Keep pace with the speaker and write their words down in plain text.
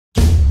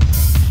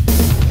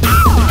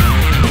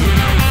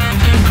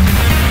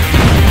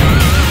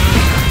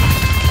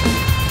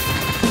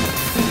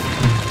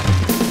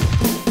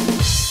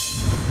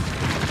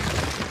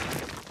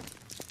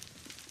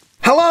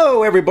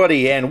Hello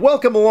everybody, and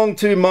welcome along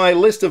to my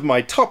list of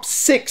my top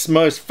 6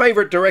 most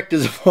favorite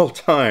directors of all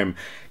time.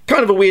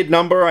 Kind of a weird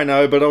number, I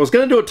know, but I was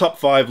going to do a top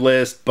 5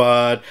 list,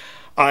 but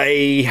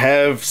I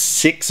have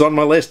 6 on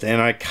my list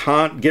and I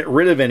can't get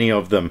rid of any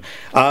of them.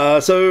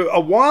 So a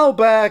while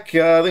back,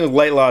 I think it was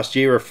late last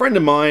year, a friend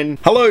of mine,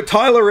 hello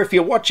Tyler if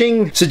you're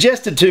watching,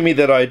 suggested to me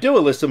that I do a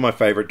list of my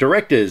favorite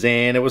directors,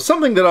 and it was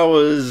something that I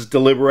was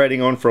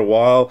deliberating on for a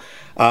while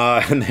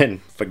and then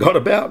forgot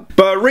about.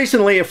 But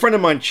recently a friend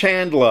of mine,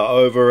 Chandler,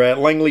 over at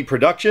Langley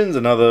Productions,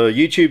 another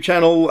YouTube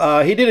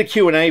channel, he did a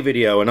Q&A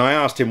video and I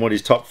asked him what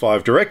his top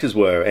 5 directors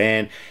were,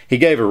 and he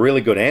gave a really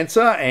good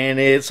answer, and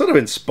it sort of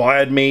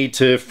inspired me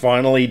to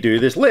finally do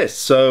this list.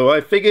 So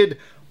I figured,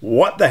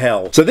 what the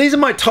hell? So these are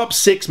my top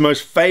 6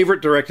 most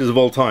favorite directors of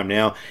all time.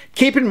 Now,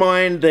 keep in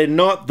mind, they're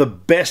not the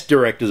best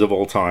directors of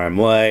all time.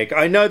 Like,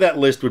 I know that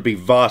list would be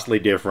vastly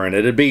different.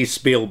 It'd be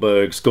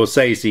Spielberg,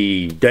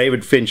 Scorsese,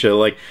 David Fincher,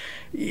 like,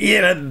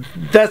 you know,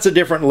 that's a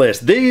different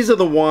list. These are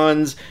the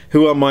ones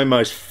who are my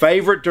most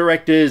favorite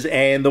directors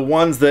and the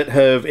ones that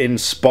have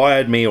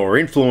inspired me or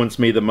influenced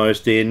me the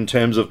most in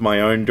terms of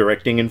my own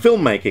directing and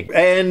filmmaking.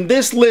 And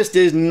this list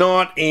is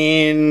not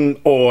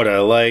in order.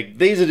 Like,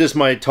 these are just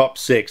my top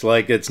 6.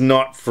 Like, it's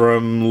not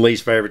from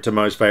least favorite to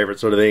most favorite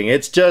sort of thing.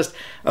 It's just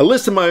a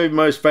list of my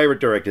most favorite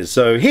directors.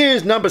 So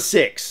here's number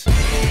 6.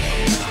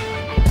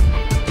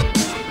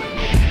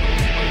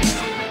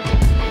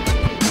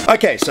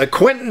 Okay, so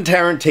Quentin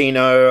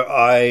Tarantino,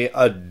 I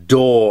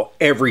adore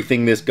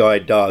everything this guy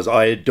does.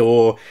 I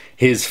adore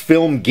his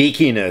film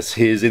geekiness,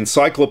 his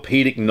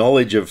encyclopedic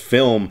knowledge of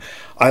film.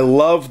 I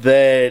love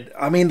that,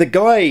 I mean, the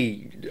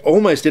guy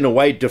almost in a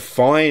way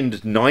defined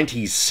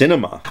 90s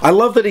cinema. I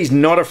love that he's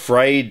not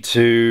afraid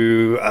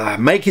to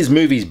make his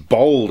movies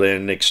bold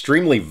and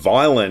extremely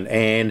violent,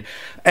 and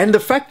the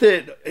fact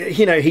that,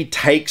 you know, he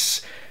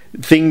takes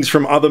things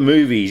from other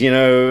movies, you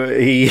know,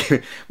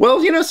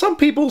 well, you know, some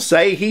people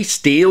say he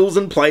steals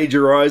and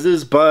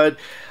plagiarizes, but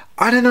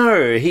I don't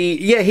know,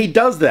 he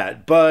does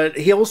that, but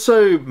he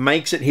also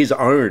makes it his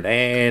own,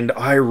 and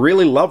I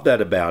really love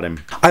that about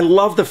him. I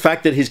love the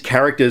fact that his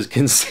characters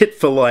can sit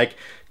for like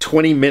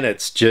 20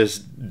 minutes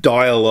just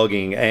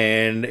dialoguing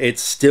and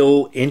it's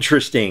still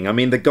interesting. I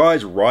mean, the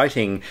guy's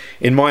writing,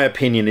 in my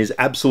opinion, is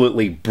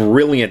absolutely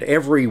brilliant.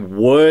 Every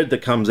word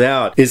that comes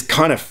out is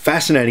kind of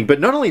fascinating. But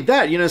not only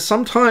that, you know,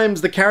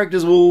 sometimes the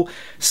characters will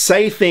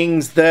say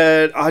things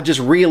that are just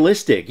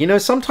realistic. You know,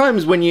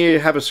 sometimes when you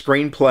have a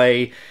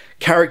screenplay,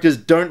 characters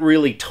don't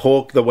really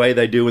talk the way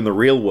they do in the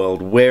real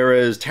world,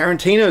 whereas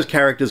Tarantino's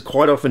characters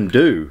quite often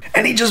do.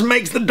 And he just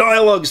makes the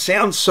dialogue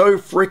sound so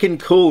freaking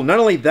cool. Not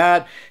only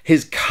that,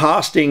 his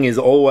casting is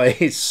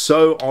always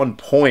so on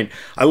point.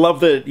 I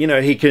love that, you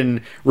know, he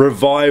can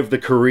revive the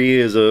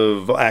careers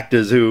of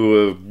actors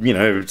who are, you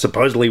know,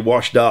 supposedly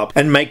washed up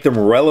and make them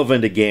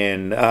relevant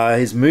again.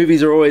 His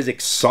movies are always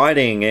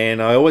exciting,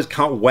 and I always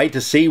can't wait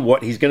to see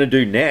what he's going to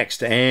do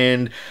next.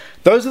 And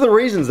those are the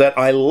reasons that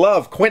I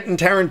love Quentin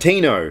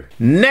Tarantino.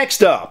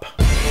 Next up.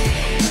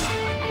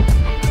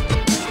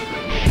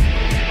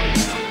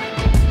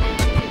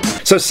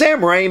 So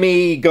Sam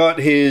Raimi got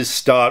his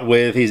start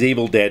with his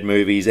Evil Dead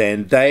movies,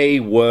 and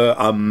they were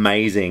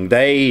amazing.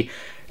 They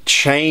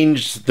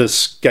changed the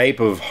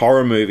scape of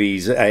horror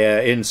movies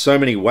in so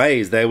many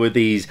ways. They were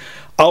these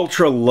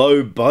ultra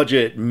low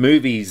budget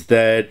movies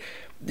that,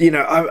 you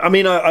know, I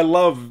mean, I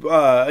love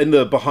in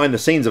the behind the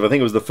scenes of, I think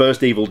it was the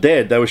first Evil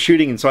Dead, they were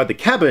shooting inside the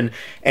cabin,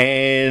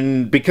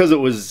 and because it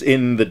was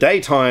in the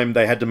daytime,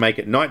 they had to make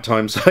it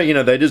nighttime, so, you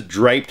know, they just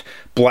draped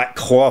black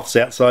cloths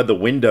outside the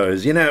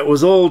windows. You know, it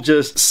was all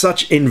just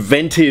such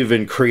inventive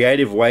and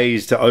creative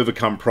ways to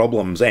overcome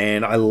problems,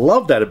 and I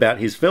love that about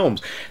his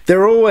films.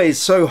 They're always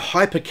so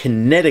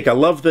hyperkinetic. I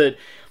love that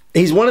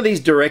he's one of these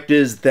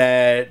directors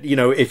that, you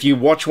know, if you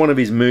watch one of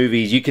his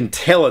movies, you can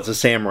tell it's a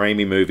Sam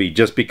Raimi movie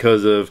just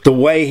because of the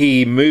way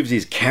he moves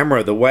his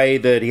camera, the way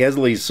that he has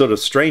all these sort of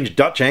strange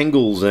Dutch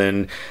angles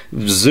and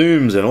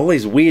zooms and all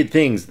these weird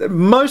things.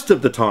 Most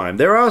of the time.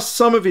 There are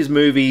some of his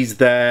movies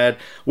that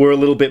were a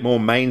little bit more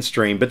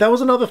mainstream, but that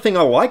was another thing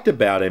I liked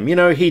about him. You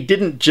know, he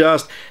didn't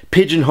just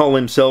pigeonhole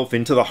himself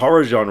into the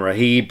horror genre.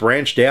 He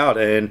branched out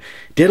and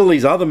did all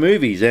these other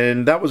movies,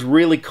 and that was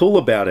really cool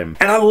about him.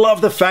 And I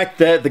love the fact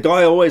that the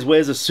guy always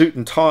wears a suit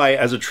and tie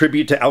as a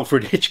tribute to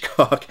Alfred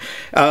Hitchcock.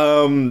 You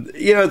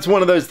know, it's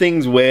one of those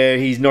things where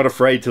he's not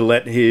afraid to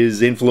let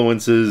his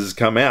influences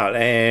come out,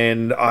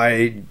 and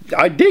I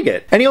dig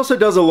it. And he also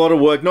does a lot of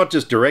work, not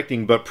just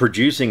directing, but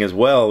producing as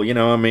well. You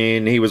know, I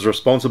mean, he was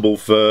responsible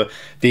for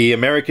the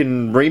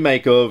American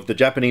remake of the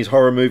Japanese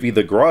horror movie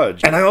The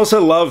Grudge. And I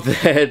also love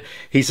that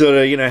he sort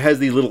of, you know, has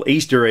these little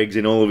Easter eggs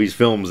in all of his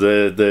films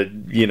that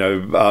you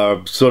know,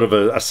 are sort of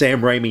a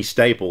Sam Raimi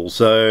staple.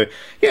 So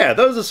yeah,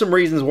 those are some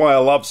reasons why I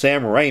love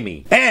Sam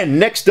Raimi. And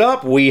next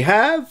up we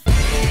have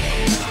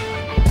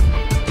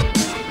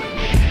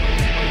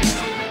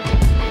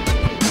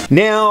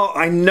Now,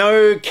 I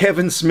know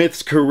Kevin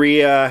Smith's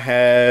career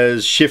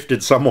has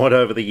shifted somewhat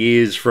over the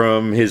years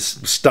from his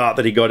start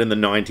that he got in the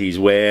 90s,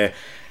 where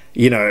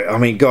you know, I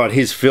mean, God,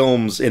 his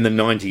films in the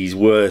 90s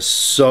were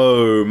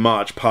so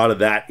much part of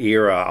that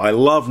era. I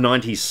love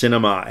 90s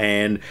cinema,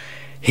 and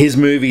his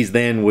movies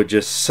then were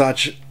just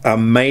such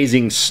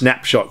amazing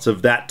snapshots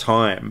of that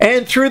time.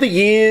 And through the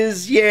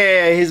years,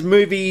 yeah, his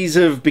movies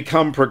have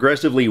become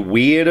progressively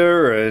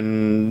weirder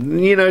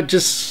and, you know,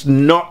 just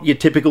not your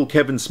typical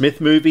Kevin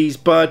Smith movies,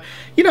 but,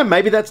 you know,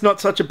 maybe that's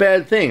not such a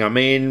bad thing. I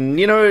mean,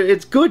 you know,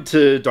 it's good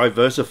to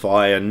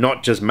diversify and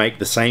not just make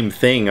the same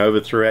thing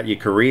over throughout your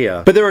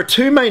career. But there are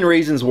two main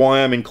reasons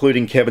why I'm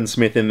including Kevin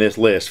Smith in this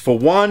list. For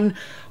one,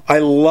 I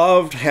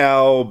loved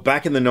how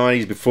back in the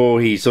 90s,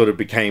 before he sort of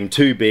became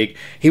too big,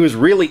 he was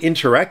really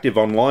interactive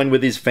online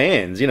with his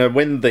fans. You know,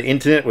 when the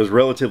internet was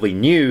relatively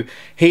new,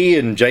 he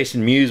and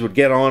Jason Mewes would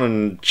get on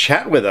and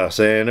chat with us,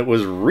 and it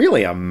was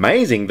really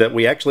amazing that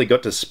we actually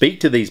got to speak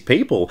to these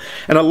people.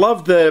 And I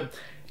loved the,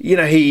 you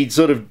know, he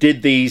sort of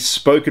did these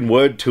spoken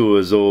word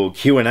tours or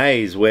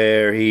Q&As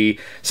where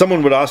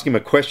someone would ask him a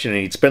question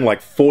and he'd spend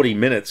like 40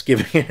 minutes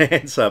giving an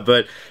answer,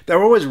 but they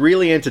were always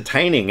really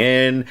entertaining.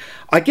 And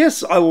I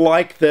guess I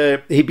like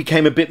that he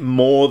became a bit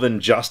more than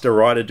just a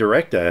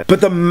writer-director. But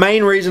the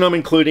main reason I'm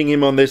including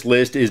him on this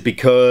list is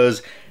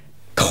because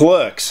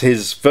Clerks,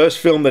 his first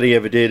film that he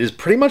ever did, is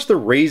pretty much the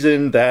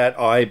reason that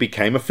I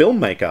became a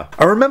filmmaker.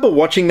 I remember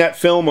watching that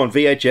film on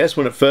VHS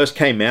when it first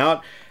came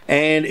out,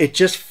 and it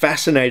just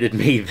fascinated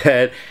me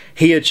that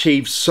he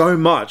achieved so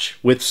much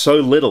with so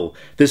little.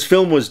 This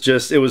film was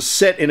just, it was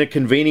set in a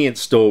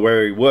convenience store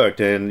where he worked,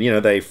 and, you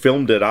know, they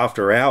filmed it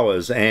after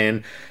hours,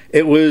 and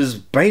it was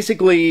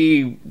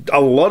basically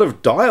a lot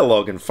of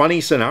dialogue and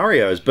funny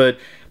scenarios, but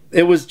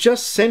it was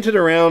just centered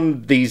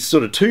around these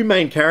sort of two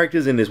main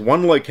characters in this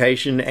one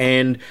location,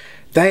 and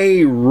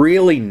they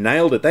really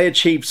nailed it. They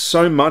achieved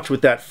so much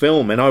with that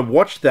film, and I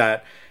watched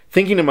that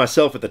thinking to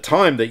myself at the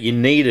time that you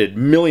needed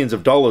millions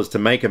of dollars to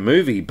make a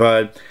movie,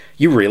 but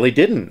you really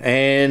didn't.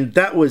 And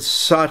that was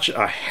such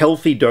a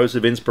healthy dose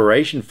of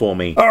inspiration for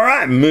me. All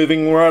right,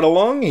 moving right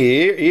along,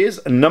 here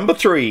is number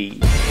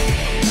 3.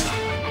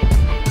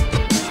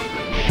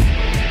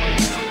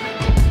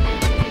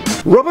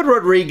 Robert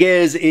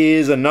Rodriguez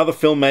is another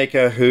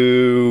filmmaker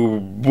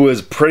who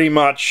was pretty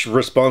much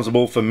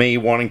responsible for me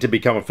wanting to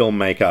become a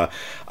filmmaker,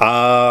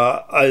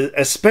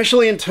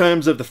 especially in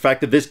terms of the fact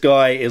that this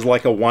guy is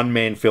like a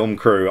one-man film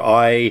crew.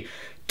 I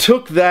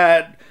took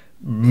that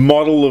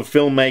model of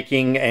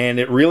filmmaking and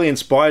it really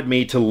inspired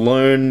me to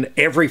learn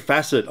every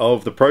facet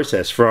of the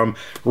process, from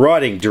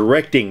writing,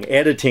 directing,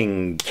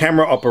 editing,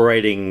 camera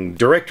operating,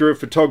 director of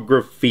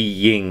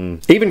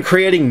photographying, even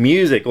creating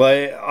music.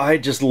 Like, I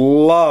just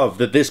love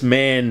that this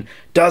man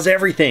does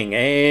everything,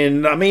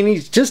 and I mean,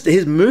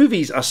 his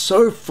movies are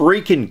so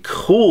freaking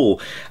cool.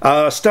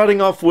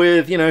 Starting off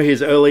with, you know,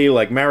 his early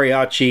like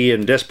Mariachi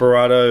and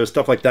Desperado,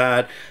 stuff like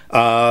that.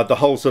 The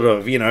whole sort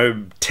of, you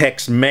know,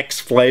 Tex-Mex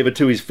flavor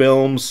to his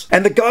films.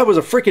 And the guy was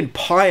a freaking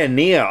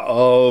pioneer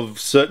of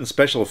certain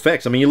special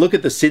effects. I mean, you look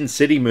at the Sin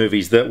City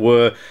movies that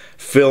were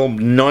filmed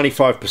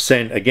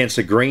 95% against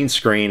a green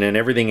screen and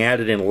everything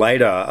added in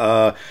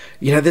later.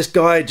 You know, this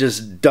guy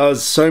just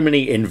does so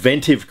many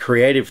inventive,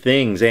 creative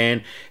things.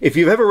 And if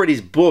you've ever read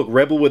his book,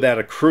 Rebel Without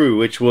a Crew,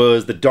 which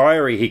was the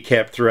diary he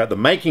kept throughout the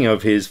making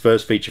of his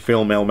first feature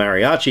film, El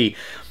Mariachi,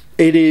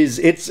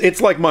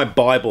 it's like my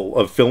Bible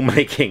of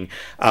filmmaking,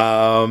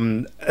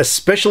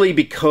 especially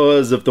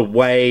because of the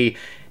way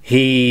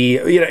he,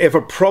 you know, if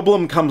a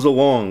problem comes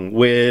along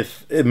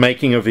with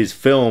making of his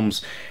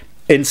films,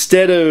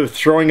 instead of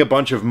throwing a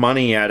bunch of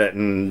money at it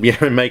and, you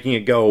know, making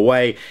it go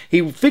away,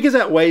 he figures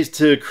out ways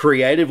to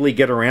creatively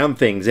get around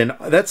things. And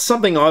that's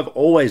something I've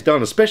always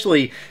done,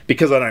 especially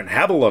because I don't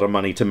have a lot of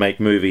money to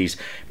make movies.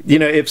 You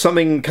know, if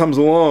something comes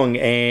along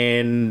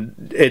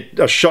and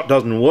a shot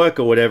doesn't work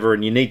or whatever,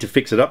 and you need to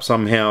fix it up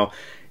somehow,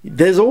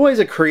 there's always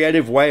a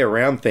creative way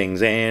around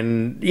things.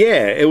 And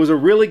yeah, it was a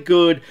really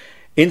good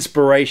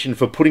inspiration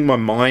for putting my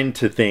mind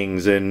to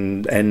things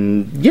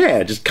and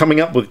yeah, just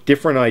coming up with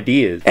different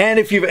ideas. And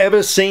if you've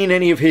ever seen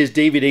any of his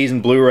DVDs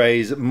and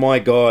Blu-rays, my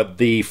God,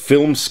 the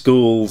film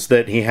schools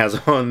that he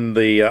has on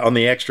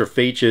the extra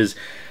features,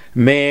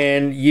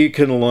 man, you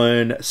can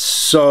learn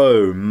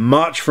so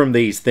much from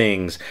these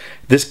things.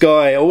 This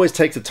guy always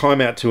takes the time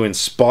out to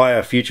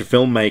inspire future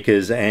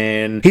filmmakers,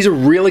 and he's a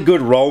really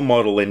good role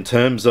model in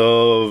terms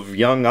of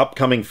young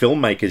upcoming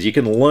filmmakers. You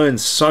can learn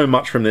so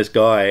much from this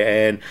guy,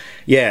 and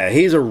yeah,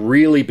 he's a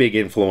really big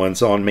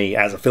influence on me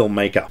as a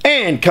filmmaker.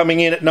 And coming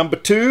in at number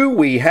 2,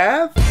 we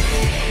have...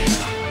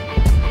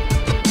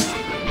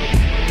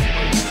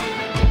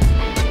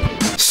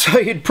 So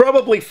you'd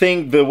probably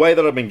think, the way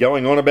that I've been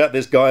going on about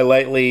this guy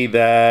lately,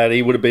 that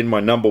he would have been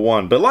my number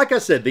 1. But like I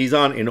said, these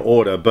aren't in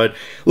order. But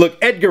look,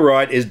 Edgar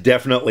Wright is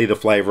definitely the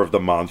flavor of the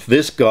month.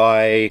 This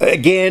guy,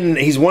 again,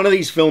 he's one of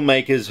these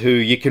filmmakers who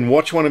you can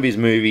watch one of his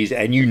movies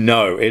and you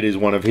know it is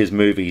one of his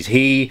movies.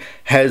 He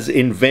has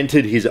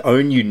invented his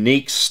own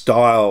unique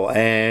style,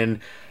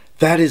 and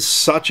that is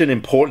such an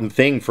important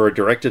thing for a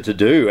director to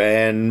do.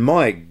 And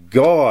my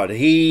God,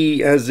 he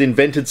has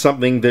invented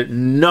something that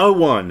no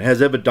one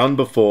has ever done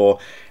before,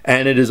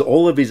 and it is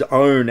all of his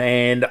own,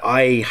 and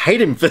I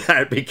hate him for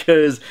that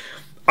because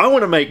I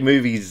want to make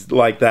movies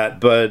like that,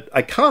 but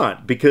I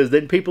can't, because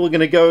then people are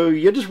going to go,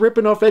 you're just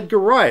ripping off Edgar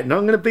Wright, and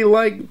I'm going to be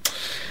like,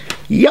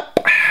 yep,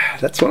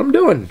 that's what I'm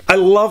doing. I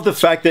love the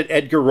fact that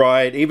Edgar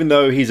Wright, even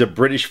though he's a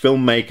British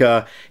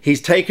filmmaker,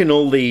 he's taken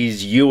all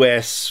these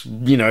US,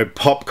 you know,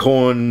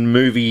 popcorn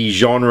movie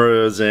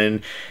genres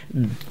and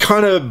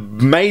kind of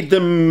made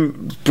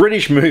them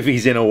British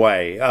movies in a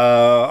way.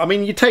 I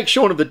mean, you take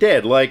Shaun of the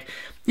Dead, like,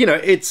 you know,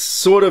 it's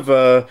sort of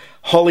a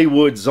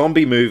Hollywood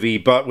zombie movie,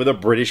 but with a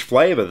British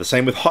flavour. The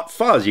same with Hot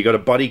Fuzz. You got a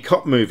buddy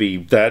cop movie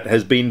that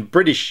has been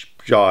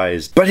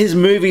Britishized. But his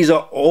movies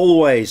are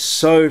always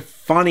so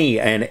funny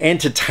and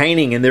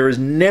entertaining, and there is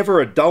never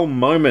a dull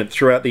moment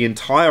throughout the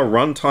entire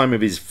runtime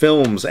of his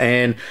films.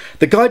 And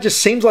the guy just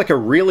seems like a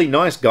really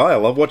nice guy. I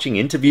love watching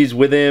interviews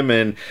with him,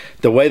 and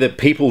the way that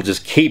people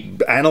just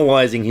keep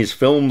analysing his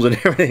films and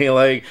everything.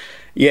 Like,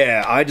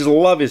 yeah, I just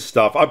love his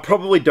stuff. I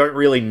probably don't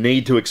really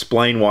need to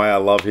explain why I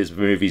love his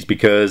movies,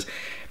 because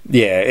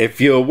yeah,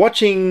 if you're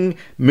watching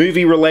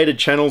movie-related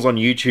channels on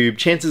YouTube,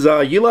 chances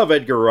are you love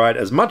Edgar Wright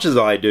as much as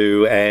I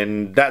do,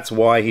 and that's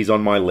why he's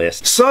on my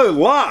list. So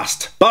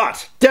last,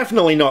 but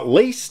definitely not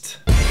least,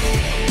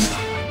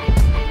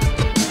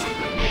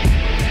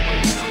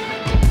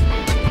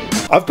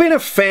 I've been a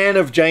fan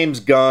of James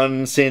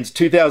Gunn since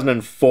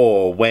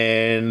 2004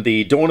 when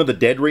the Dawn of the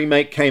Dead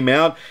remake came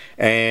out,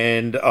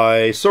 and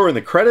I saw in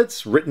the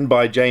credits written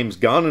by James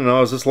Gunn, and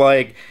I was just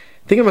like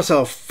thinking to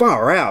myself,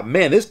 far out,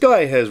 man, this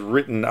guy has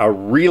written a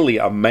really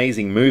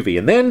amazing movie.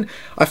 And then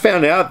I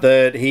found out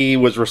that he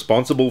was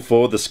responsible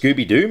for the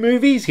Scooby-Doo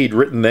movies. He'd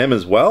written them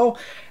as well.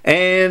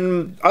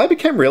 And I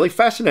became really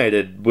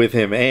fascinated with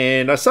him,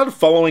 and I started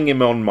following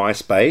him on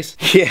MySpace.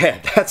 Yeah,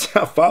 that's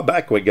how far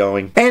back we're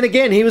going. And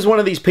again, he was one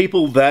of these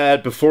people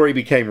that, before he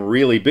became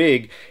really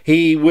big,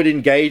 he would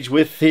engage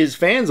with his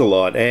fans a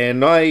lot,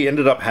 and I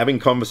ended up having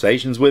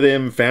conversations with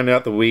him, found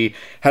out that we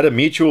had a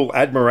mutual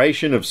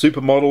admiration of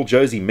supermodel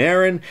Josie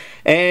Marin,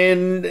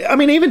 and I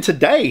mean, even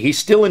today, he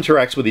still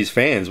interacts with his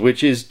fans,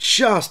 which is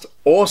just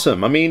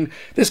awesome. I mean,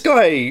 this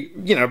guy,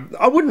 you know,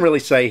 I wouldn't really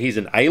say he's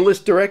an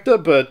A-list director,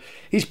 but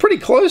he's pretty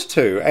close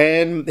to,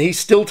 and he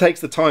still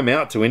takes the time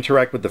out to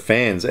interact with the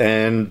fans,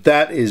 and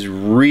that is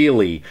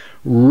really,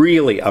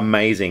 really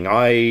amazing.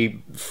 I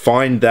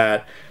find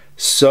that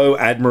so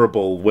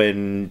admirable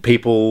when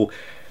people,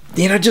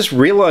 you know, just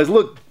realize,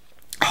 look,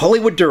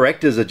 Hollywood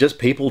directors are just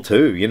people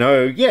too, you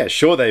know. Yeah,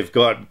 sure, they've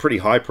got pretty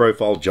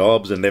high-profile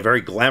jobs, and they're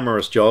very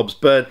glamorous jobs,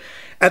 but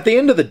at the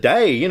end of the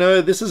day, you know,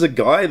 this is a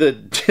guy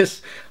that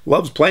just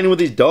loves playing with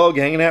his dog,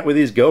 hanging out with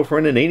his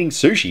girlfriend, and eating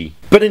sushi.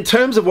 But in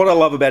terms of what I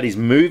love about his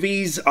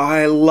movies,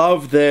 I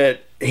love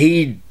that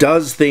he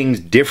does things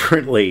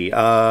differently.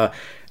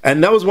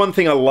 And that was one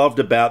thing I loved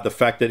about the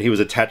fact that he was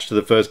attached to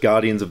the first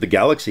Guardians of the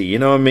Galaxy. You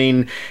know, I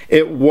mean,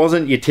 it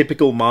wasn't your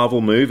typical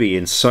Marvel movie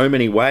in so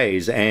many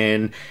ways.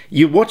 And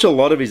you watch a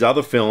lot of his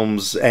other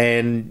films,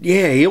 and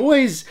yeah, he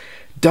always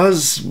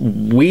does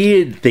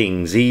weird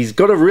things. He's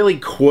got a really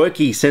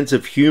quirky sense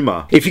of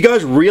humor. If you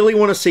guys really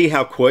want to see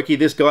how quirky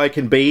this guy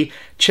can be,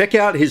 check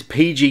out his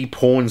PG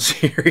porn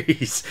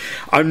series.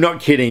 I'm not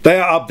kidding. They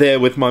are up there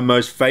with my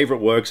most favorite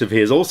works of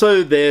his.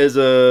 Also, there's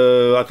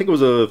I think it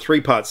was a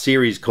 3-part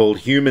series called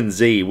Human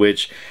Z,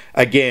 which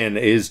again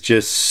is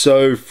just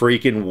so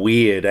freaking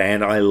weird,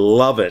 and I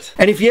love it.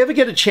 And if you ever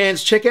get a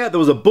chance, check out, there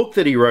was a book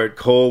that he wrote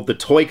called The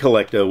Toy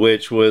Collector,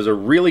 which was a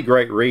really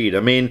great read.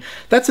 I mean,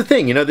 that's the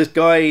thing, you know, this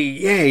guy,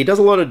 yeah, he does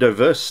a lot of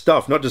diverse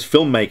stuff, not just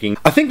filmmaking.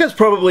 I think that's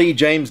probably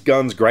James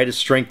Gunn's greatest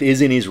strength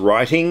is in his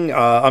writing.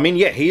 I mean,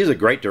 yeah, he is a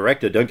great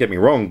director, don't get me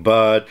wrong,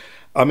 but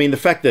I mean, the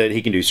fact that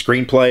he can do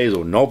screenplays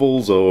or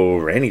novels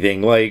or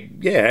anything, like,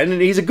 yeah,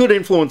 and he's a good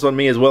influence on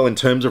me as well in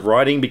terms of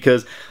writing,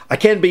 because I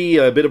can be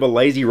a bit of a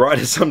lazy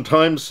writer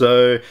sometimes,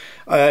 so,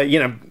 you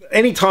know,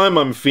 anytime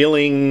I'm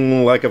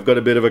feeling like I've got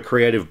a bit of a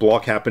creative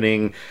block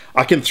happening,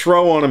 I can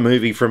throw on a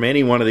movie from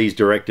any one of these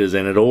directors,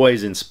 and it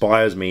always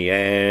inspires me,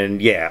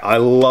 and yeah, I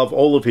love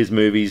all of his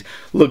movies.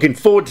 Looking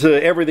forward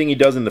to everything he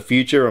does in the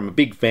future. I'm a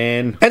big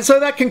fan. And so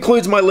that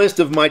concludes my list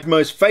of my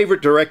most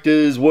favorite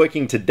directors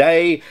working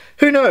today.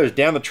 Who knows,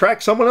 down the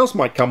track, someone else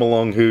might come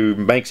along who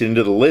makes it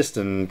into the list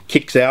and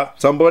kicks out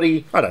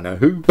somebody. I don't know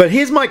who. But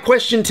here's my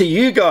question to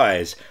you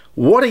guys.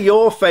 What are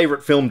your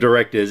favorite film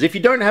directors? If you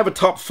don't have a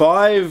top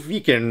 5,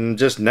 you can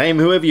just name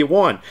whoever you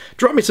want.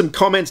 Drop me some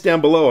comments down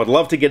below. I'd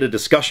love to get a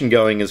discussion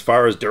going as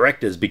far as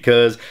directors,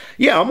 because,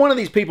 yeah, I'm one of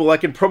these people, I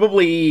can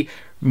probably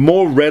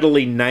more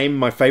readily name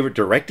my favorite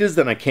directors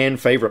than I can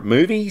favorite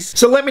movies.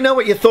 So let me know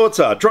what your thoughts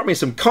are. Drop me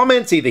some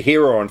comments either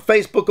here or on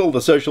Facebook. All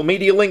the social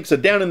media links are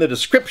down in the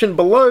description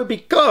below,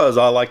 because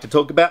I like to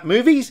talk about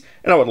movies,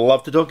 and I would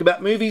love to talk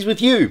about movies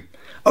with you.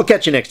 I'll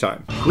catch you next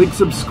time. Click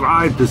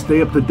subscribe to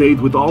stay up to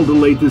date with all the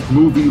latest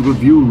movie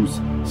reviews.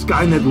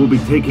 Skynet will be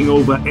taking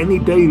over any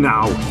day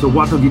now, so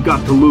what have you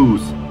got to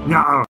lose? Nah.